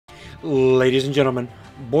Ladies and gentlemen,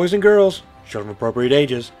 boys and girls, children of appropriate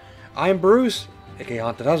ages, I am Bruce, aka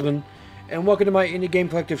Haunted Husband, and welcome to my Indie Game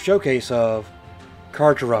Collective showcase of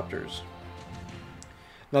Cardterrupters.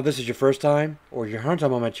 Now, if this is your first time, or your 100th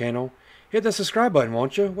time on my channel, hit that subscribe button,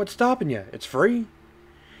 won't you? What's stopping you? It's free.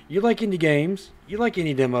 You like indie games, you like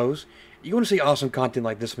indie demos, you want to see awesome content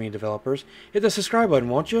like this from indie developers, hit that subscribe button,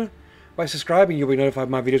 won't you? By subscribing, you'll be notified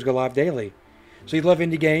when my videos go live daily. So you love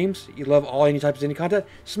indie games, you love all any types of indie content,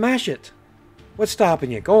 smash it! What's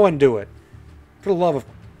stopping you? Go and do it. For the love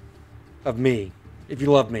of me. If you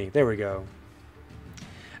love me. There we go.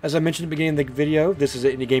 As I mentioned at the beginning of the video, this is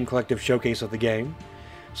an Indie Game Collective showcase of the game.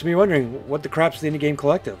 So you're wondering, what the crap's the Indie Game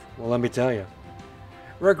Collective? Well, let me tell you.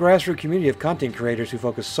 We're a grassroots community of content creators who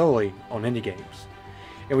focus solely on indie games.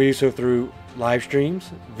 And we do so through live streams,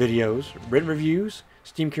 videos, written reviews,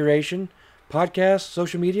 Steam curation, podcasts,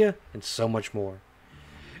 social media, and so much more.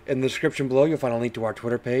 In the description below, you'll find a link to our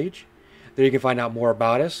Twitter page. There you can find out more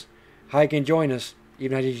about us, how you can join us,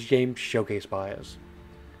 even how each game showcased by us.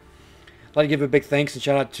 I'd like to give a big thanks and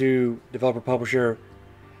shout out to developer publisher,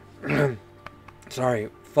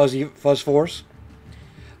 Fuzz Force,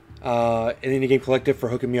 and Indie Game Collective for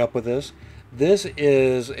hooking me up with this. This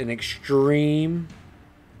is an extreme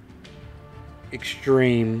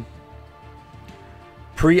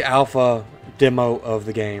pre-alpha demo of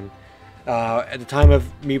the game. At the time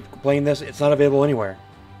of me playing this, it's not available anywhere.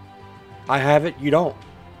 I have it, you don't.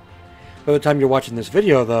 By the time you're watching this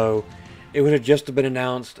video, though, it would have just been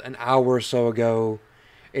announced an hour or so ago,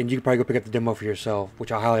 and you could probably go pick up the demo for yourself,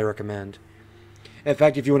 which I highly recommend. In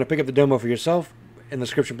fact, if you want to pick up the demo for yourself, in the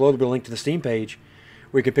description below, there'll be a link to the Steam page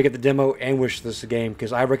where you can pick up the demo and wish this a game,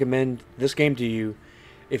 because I recommend this game to you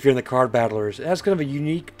if you're in the card battlers. It has kind of a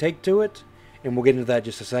unique take to it, and we'll get into that in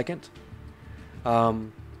just a second.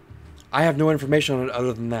 I have no information on it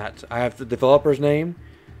other than that. I have the developer's name,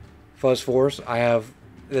 Fuzz Force. I have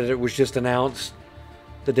that it was just announced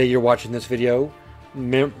the day you're watching this video,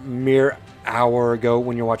 mere hour ago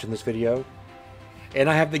when you're watching this video. And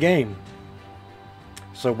I have the game.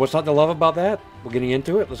 So what's not to love about that? We're getting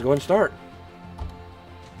into it. Let's go ahead and start.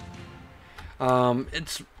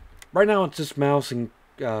 Right now it's just mouse and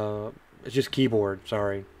it's just keyboard,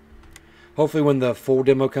 sorry. Hopefully when the full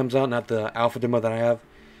demo comes out, not the alpha demo that I have,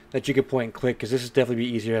 that you can point and click, because this is definitely be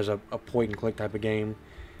easier as a point and click type of game,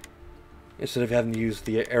 instead of having to use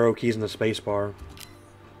the arrow keys and the space bar.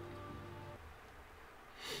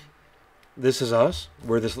 This is us.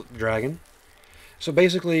 We're this dragon. So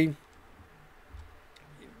basically,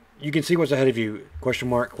 you can see what's ahead of you. Question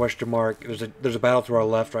mark, question mark. There's a battle to our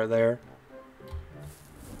left right there.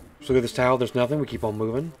 So look at this tile. There's nothing. We keep on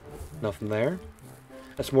moving. Nothing there.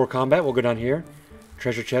 That's more combat. We'll go down here.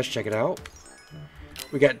 Treasure chest. Check it out.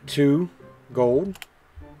 We got 2 gold.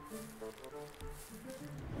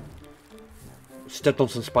 Stepped on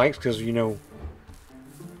some spikes because, you know,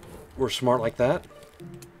 we're smart like that.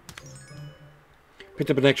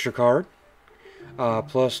 Picked up an extra card.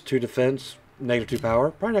 Plus 2 defense, negative 2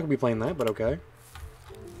 power. Probably not going to be playing that, but okay.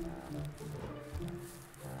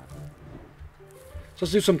 So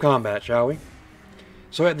let's do some combat, shall we?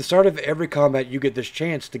 So at the start of every combat, you get this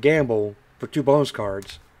chance to gamble for 2 bonus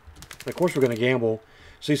cards. And of course we're going to gamble.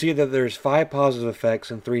 So you see that there's 5 positive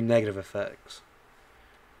effects and 3 negative effects.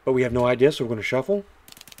 But we have no idea, so we're going to shuffle.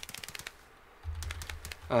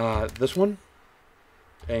 This one.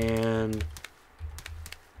 And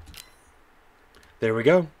there we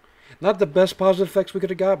go. Not the best positive effects we could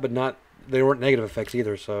have got, but they weren't negative effects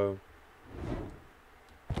either, so.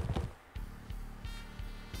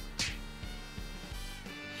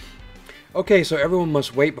 Okay, so everyone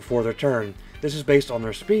must wait before their turn. This is based on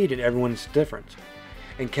their speed, and everyone's different.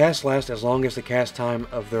 And casts last as long as the cast time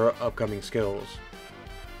of their upcoming skills.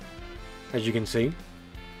 As you can see.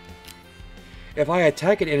 If I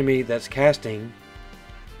attack an enemy that's casting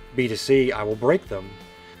B to C, I will break them.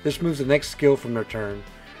 This moves the next skill from their turn.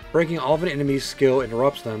 Breaking all of an enemy's skill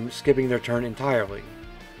interrupts them, skipping their turn entirely.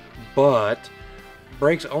 But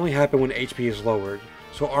breaks only happen when HP is lowered,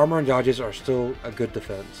 so armor and dodges are still a good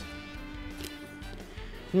defense.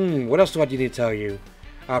 What else do I need to tell you?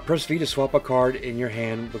 Press V to swap a card in your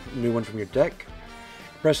hand with a new one from your deck.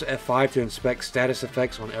 Press F5 to inspect status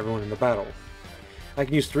effects on everyone in the battle. I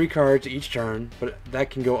can use 3 cards each turn, but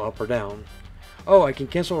that can go up or down. Oh, I can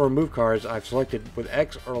cancel or remove cards I've selected with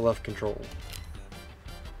X or left control.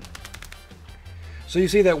 So you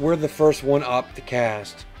see that we're the first one up to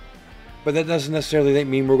cast. But that doesn't necessarily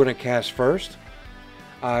mean we're going to cast first.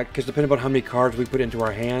 Because depending on how many cards we put into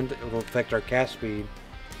our hand, it will affect our cast speed.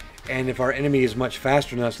 And if our enemy is much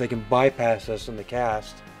faster than us, they can bypass us in the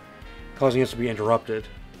cast, causing us to be interrupted.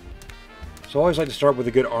 So I always like to start with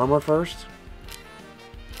a good armor first.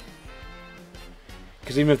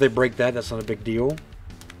 Because even if they break that, that's not a big deal.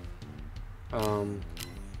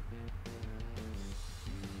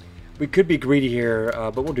 We could be greedy here,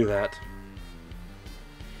 but we'll do that.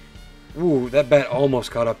 Ooh, that bat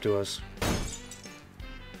almost caught up to us.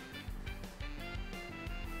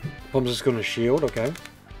 Pump's just going to shield, okay.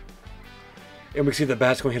 And we see the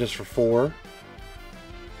bat's going to hit us for 4.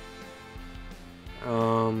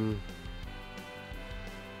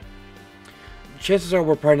 Chances are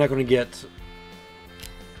we're probably not going to get...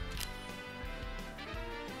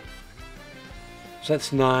 So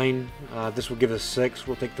that's 9. This will give us 6.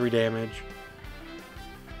 We'll take 3 damage.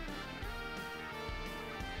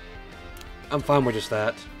 I'm fine with just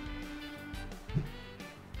that.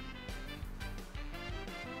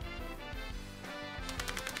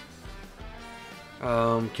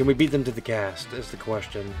 Can we beat them to the cast, is the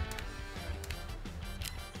question.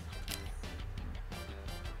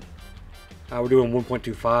 We're doing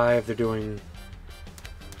 1.25. They're doing...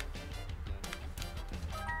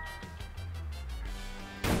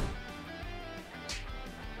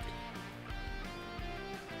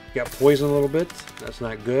 Got poison a little bit. That's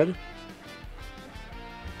not good.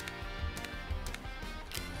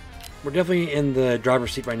 We're definitely in the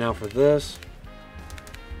driver's seat right now for this.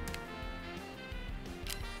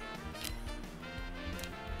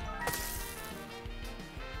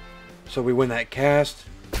 So we win that cast.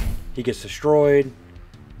 He gets destroyed.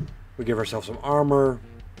 We give ourselves some armor.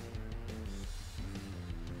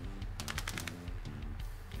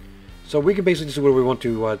 So we can basically just do what we want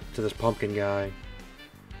to this pumpkin guy.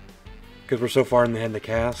 Because we're so far in the head of the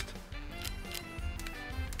cast.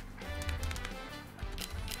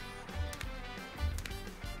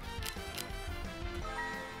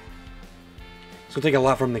 It's going to take a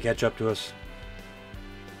lot for him to catch up to us.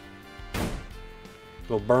 A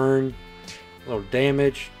little burn. A little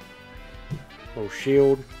damage. A little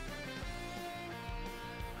shield.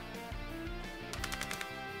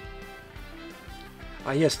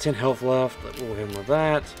 He has 10 health left. We'll hit him with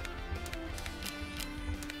that.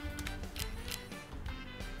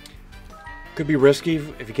 Could be risky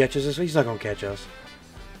if he catches us. He's not going to catch us.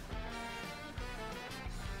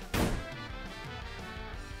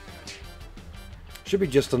 Should be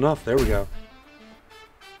just enough. There we go.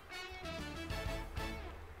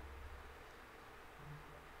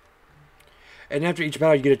 And after each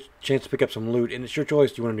battle, you get a chance to pick up some loot. And it's your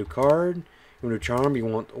choice. Do you want a new card? You want a new charm? You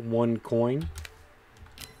want 1 coin?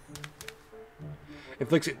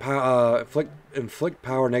 Inflict power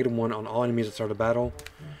 -1 on all enemies at the start of battle.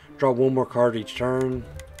 Draw 1 more card each turn.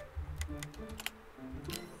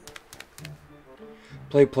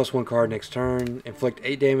 Play +1 card next turn. Inflict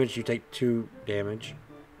 8 damage. You take 2 damage.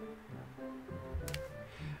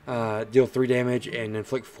 Deal 3 damage and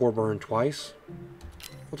inflict 4 burn twice.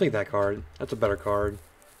 We'll take that card. That's a better card.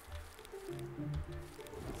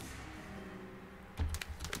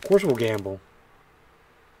 Of course we'll gamble.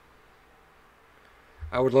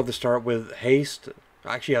 I would love to start with haste.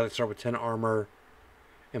 Actually, I'd start with 10 armor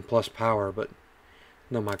and plus power, but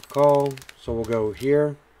no, my call. So we'll go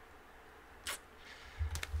here.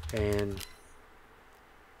 And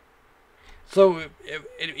so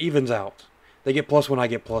it evens out. They get +1, I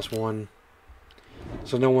get +1.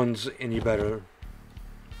 So no one's any better.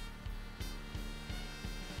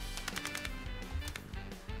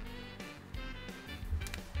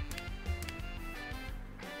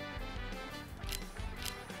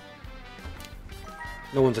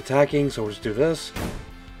 No one's attacking, so we'll just do this.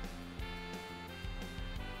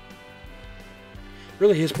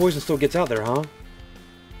 Really, his poison still gets out there, huh?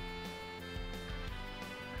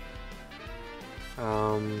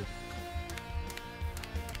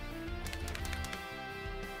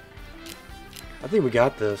 I think we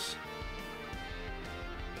got this.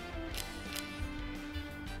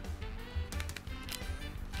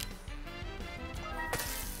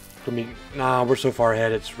 Nah, we're so far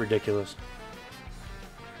ahead, it's ridiculous.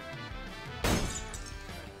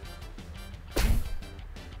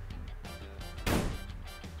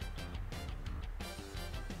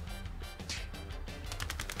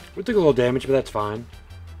 We took a little damage, but that's fine.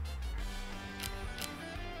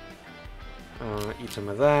 Eat some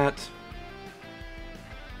of that.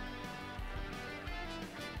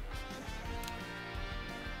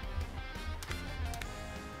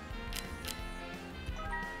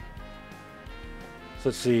 So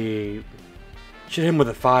let's see. Should hit him with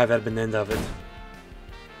a 5. That'd been the end of it.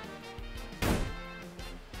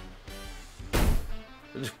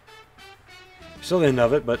 Still the end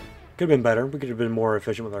of it, but could have been better. We could have been more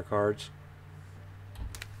efficient with our cards.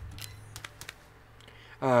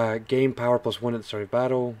 Gain power +1 at the start of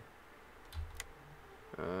battle.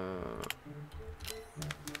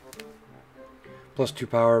 +2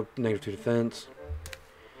 power, -2 defense.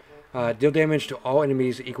 Deal damage to all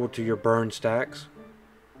enemies equal to your burn stacks.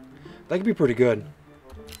 That could be pretty good.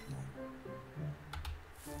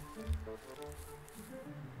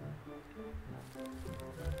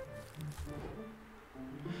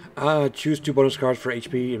 Choose 2 bonus cards for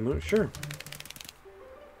HP and move. Sure.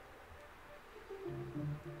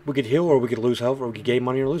 We could heal or we could lose health or we could gain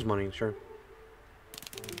money or lose money. Sure.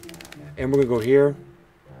 And we're going to go here.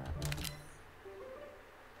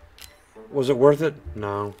 Was it worth it?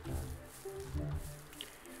 No.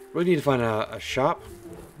 Really need to find a shop.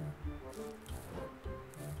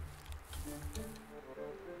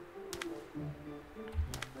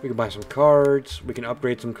 We can buy some cards. We can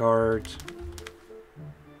upgrade some cards.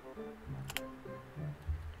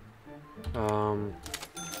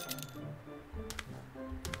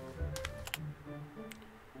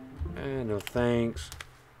 No thanks.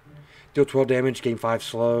 Deal 12 damage, gain 5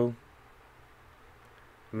 slow.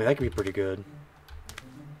 I mean, that could be pretty good.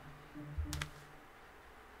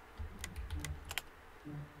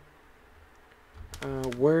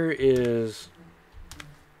 Where is...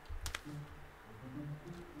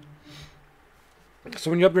 So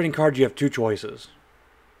when you're upgrading cards, you have 2 choices.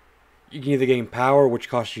 You can either gain power, which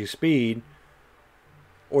costs you speed,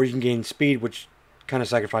 or you can gain speed, which kind of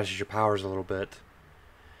sacrifices your powers a little bit.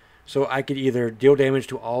 So I could either deal damage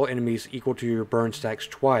to all enemies equal to your burn stacks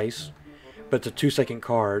twice, but it's a 2-second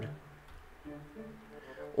card.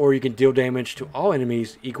 Or you can deal damage to all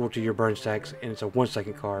enemies equal to your burn stacks, and it's a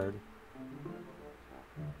 1-second card.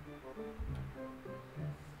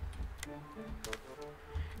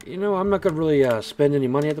 You know, I'm not going to really spend any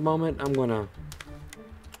money at the moment. I'm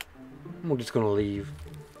just going to leave.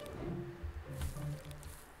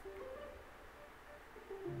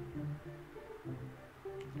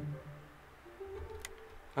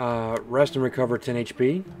 Rest and recover 10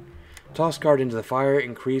 HP. Toss card into the fire.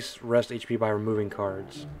 Increase rest HP by removing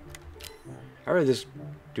cards. I'd rather just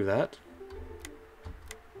do that.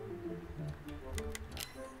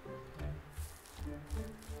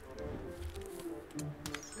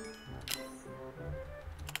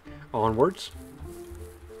 Onwards.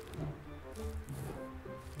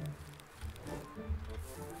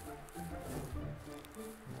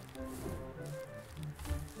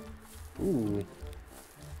 Ooh.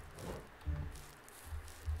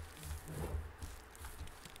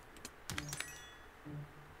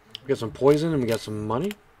 We got some poison and we got some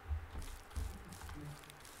money.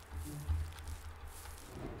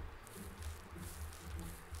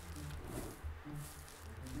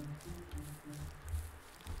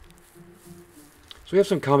 So we have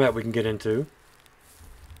some combat we can get into.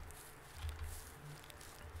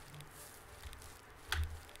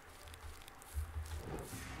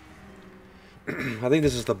 I think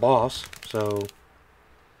this is the boss, so...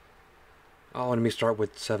 Oh, let me start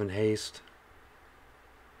with 7 haste.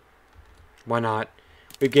 Why not?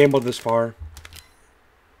 We've gambled this far.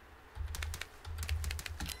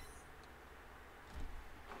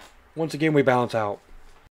 Once again, we balance out.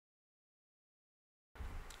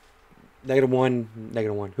 -1,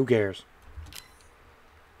 -1. Who cares?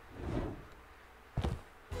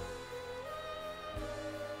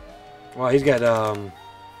 Well, he's got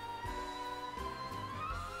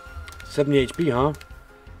 70 HP, huh?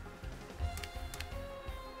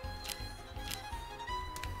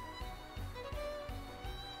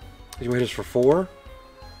 He's going to hit us for 4.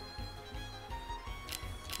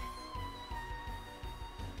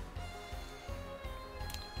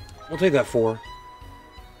 We'll take that 4.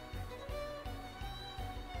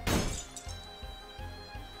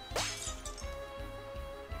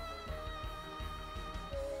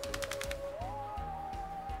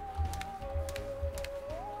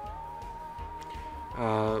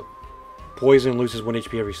 Poison loses 1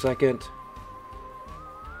 HP every second.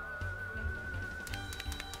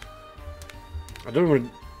 I don't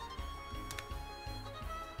want to...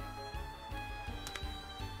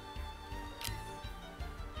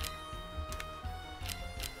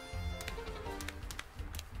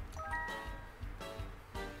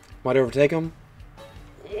 Might overtake him.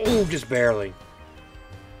 Ooh, just barely.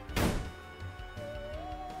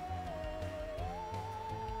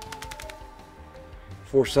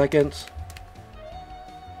 Four seconds.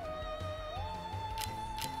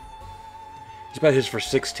 He's about his for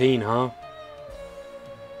 16, huh?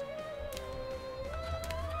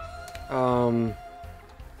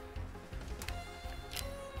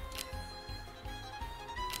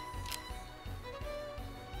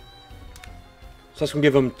 So that's going to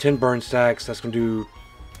give him 10 burn stacks. That's going to do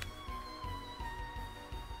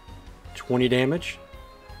 20 damage.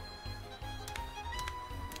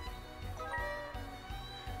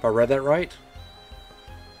 If I read that right.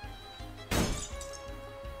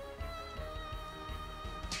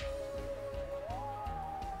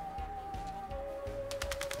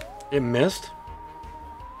 It missed?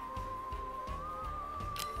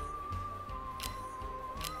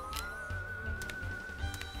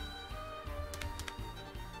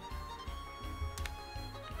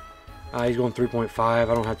 He's going 3.5. I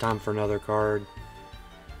don't have time for another card.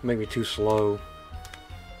 Make me too slow.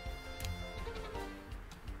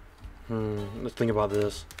 Let's think about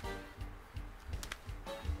this.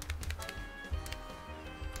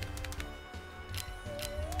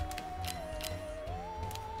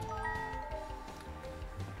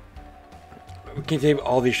 We can take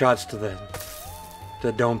all these shots to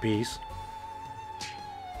the dome piece.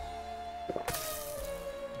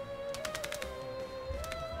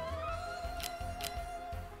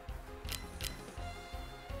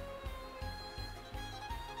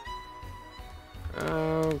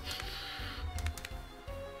 Uh,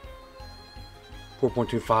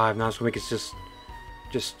 4.25. Now it's gonna make it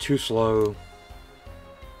just too slow.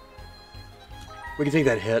 We can take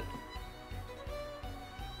that hit.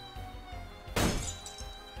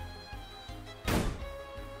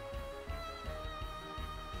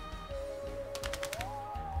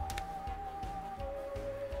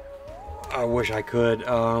 I wish I could.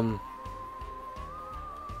 Come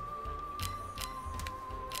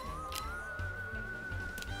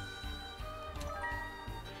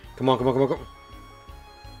on, come on, come on, come on.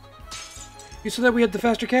 You said that we had the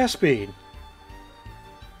faster cast speed.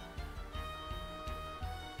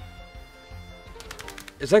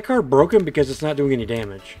 Is that card broken because it's not doing any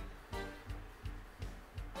damage?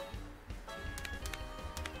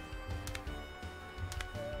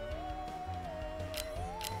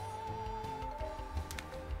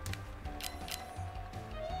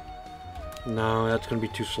 No, that's going to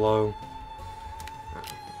be too slow.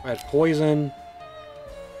 I had poison.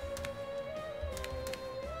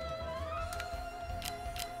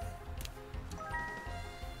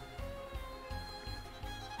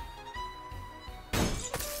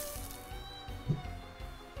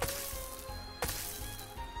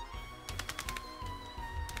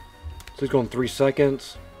 So he's going 3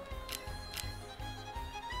 seconds.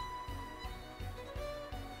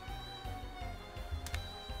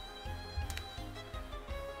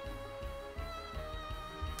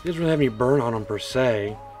 He doesn't really have any burn on him per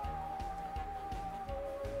se.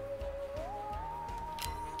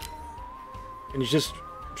 And he's just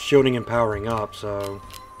shielding and powering up, so...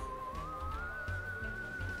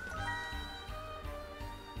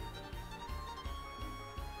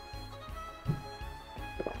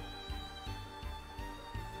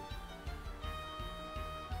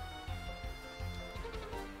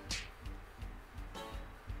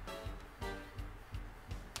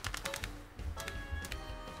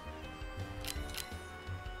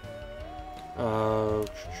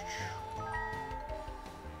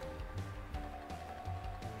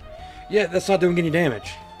 Yeah, that's not doing any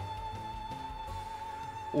damage.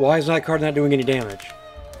 Why is that card not doing any damage?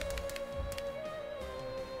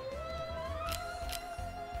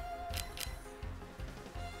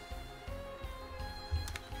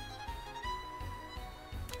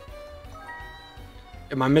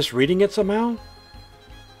 Am I misreading it somehow?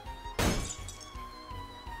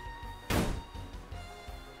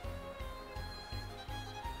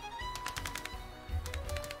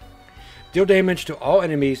 Deal damage to all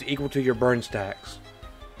enemies equal to your burn stacks.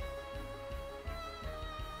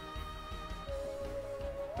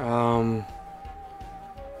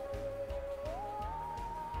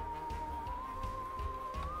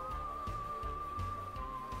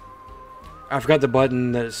 I forgot the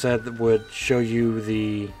button that it said that would show you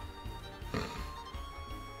the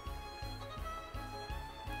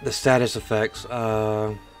status effects.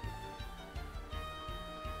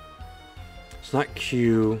 It's not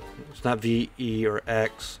Q, it's not V, E, or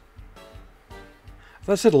X. I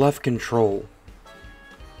thought it said left control.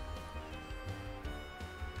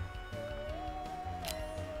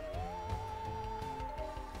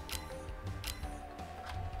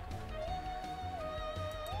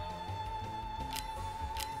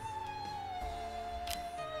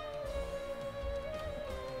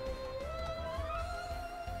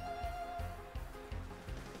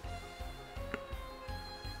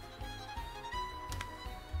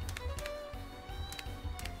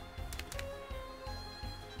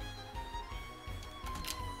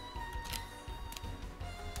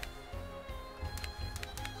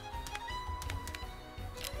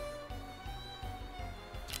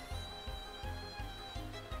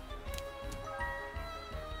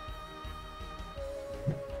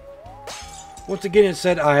 Once again, it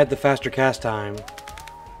said I had the faster cast time.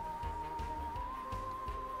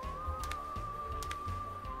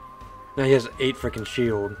 Now he has 8 freaking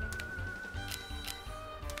shield.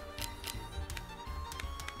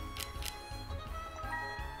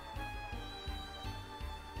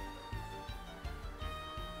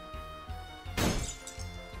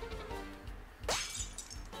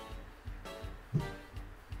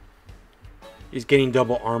 He's gaining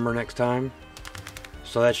double armor next time.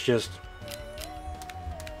 So that's just...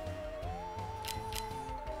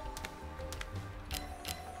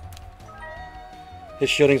 His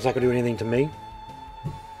shielding's not going to do anything to me.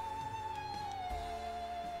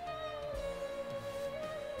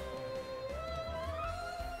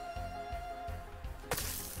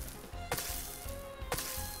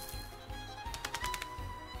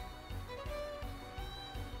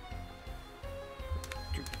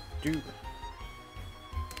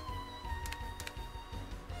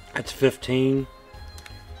 That's 15.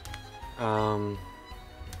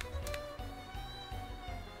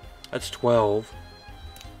 That's 12.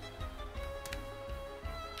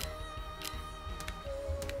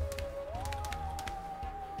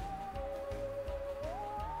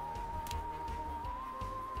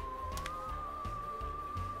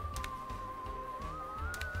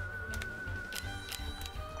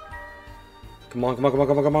 Come on, come on, come on,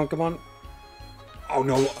 come on, come on, come on. Oh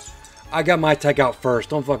no, I got my tech out first.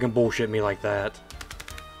 Don't fucking bullshit me like that.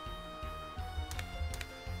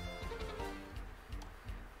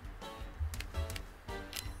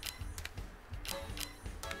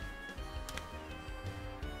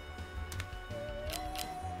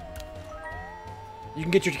 You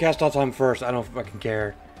can get your cast all time first. I don't fucking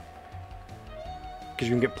care. Because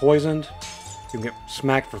you can get poisoned. You can get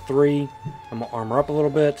smacked for 3. I'm gonna armor up a little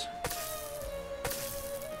bit.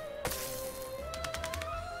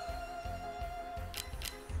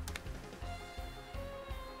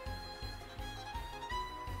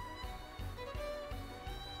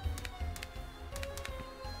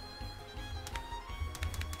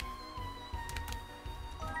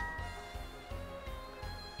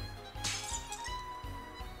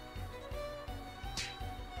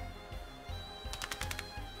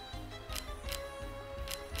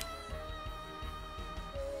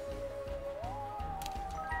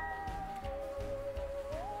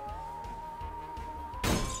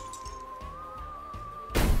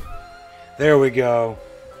 There we go.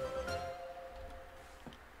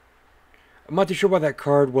 I'm not too sure why that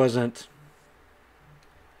card wasn't...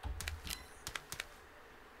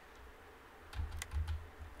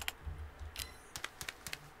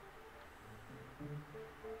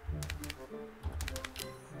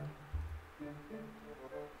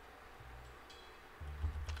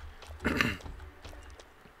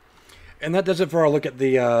 And that does it for our look at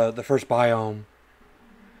the first biome.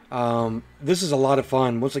 This is a lot of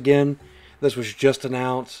fun. Once again, this was just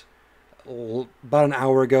announced about an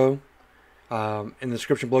hour ago. In the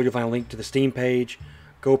description below, you'll find a link to the Steam page.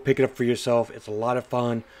 Go pick it up for yourself. It's a lot of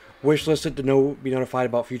fun. Wishlist it to be notified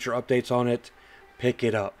about future updates on it. Pick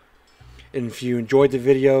it up. And if you enjoyed the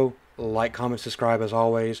video, like, comment, subscribe as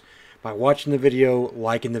always. By watching the video,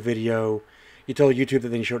 liking the video, you tell YouTube that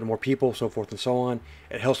they can show it to more people, so forth and so on.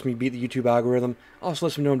 It helps me beat the YouTube algorithm. Also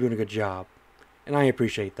lets me know I'm doing a good job. And I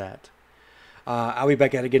appreciate that. I'll be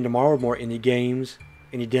back at it again tomorrow with more indie games,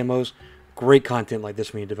 indie demos, great content like this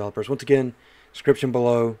from indie developers. Once again, description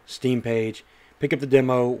below, Steam page. Pick up the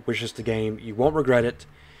demo, wishlist the game. You won't regret it,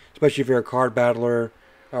 especially if you're a card battler,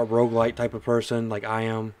 a roguelite type of person like I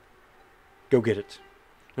am. Go get it.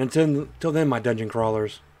 And until then, my dungeon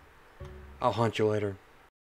crawlers, I'll hunt you later.